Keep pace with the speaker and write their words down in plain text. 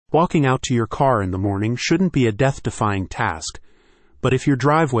Walking out to your car in the morning shouldn't be a death-defying task, but if your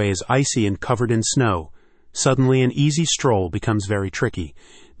driveway is icy and covered in snow, suddenly an easy stroll becomes very tricky.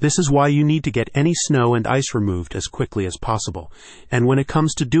 This is why you need to get any snow and ice removed as quickly as possible. And when it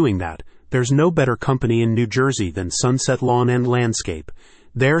comes to doing that, there's no better company in New Jersey than Sunset Lawn and Landscape.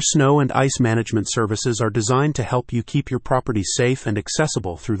 Their snow and ice management services are designed to help you keep your property safe and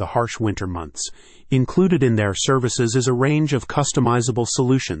accessible through the harsh winter months. Included in their services is a range of customizable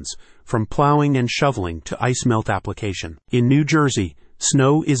solutions, from plowing and shoveling to ice melt application. In New Jersey,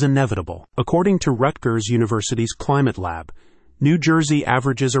 snow is inevitable. According to Rutgers University's Climate Lab, New Jersey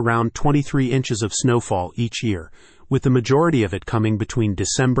averages around 23 inches of snowfall each year, with the majority of it coming between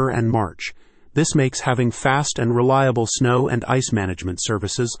December and March. This makes having fast and reliable snow and ice management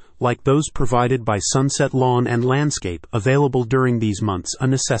services, like those provided by Sunset Lawn and Landscape, available during these months a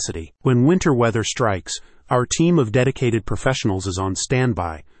necessity. When winter weather strikes, our team of dedicated professionals is on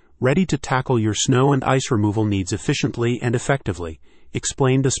standby, ready to tackle your snow and ice removal needs efficiently and effectively,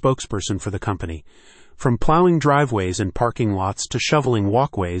 explained a spokesperson for the company. From plowing driveways and parking lots to shoveling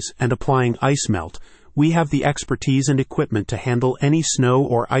walkways and applying ice melt, we have the expertise and equipment to handle any snow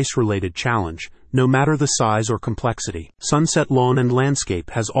or ice-related challenge, no matter the size or complexity. Sunset Lawn and Landscape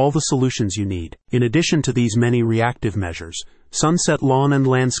has all the solutions you need. In addition to these many reactive measures, Sunset Lawn and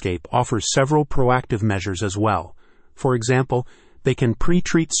Landscape offers several proactive measures as well. For example, they can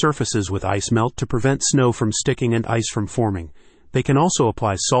pre-treat surfaces with ice melt to prevent snow from sticking and ice from forming. They can also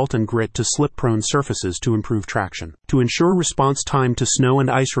apply salt and grit to slip-prone surfaces to improve traction. To ensure response time to snow and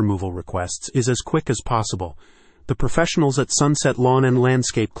ice removal requests is as quick as possible, the professionals at Sunset Lawn and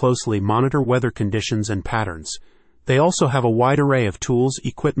Landscape closely monitor weather conditions and patterns. They also have a wide array of tools,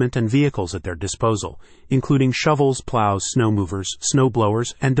 equipment, and vehicles at their disposal, including shovels, plows, snow movers, snow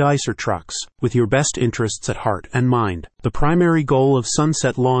blowers, and de-icer trucks, with your best interests at heart and mind. The primary goal of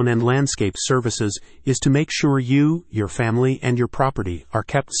Sunset Lawn and Landscape services is to make sure you, your family, and your property are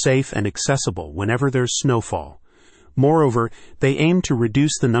kept safe and accessible whenever there's snowfall. Moreover, they aim to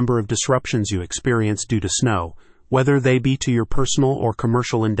reduce the number of disruptions you experience due to snow, whether they be to your personal or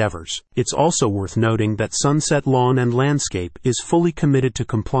commercial endeavors. It's also worth noting that Sunset Lawn and Landscape is fully committed to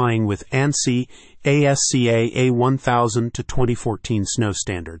complying with ANSI ASCA A1000 to 2014 snow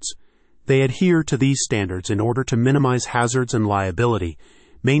standards. They adhere to these standards in order to minimize hazards and liability,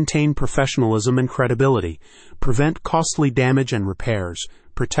 maintain professionalism and credibility, prevent costly damage and repairs,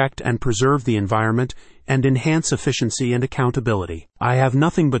 protect and preserve the environment, and enhance efficiency and accountability. I have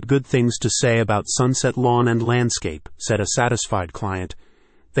nothing but good things to say about Sunset Lawn and Landscape, said a satisfied client.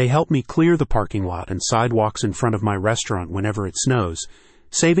 They help me clear the parking lot and sidewalks in front of my restaurant whenever it snows,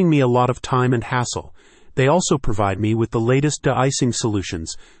 saving me a lot of time and hassle. They also provide me with the latest de-icing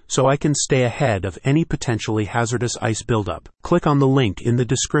solutions, so I can stay ahead of any potentially hazardous ice buildup. Click on the link in the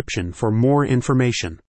description for more information.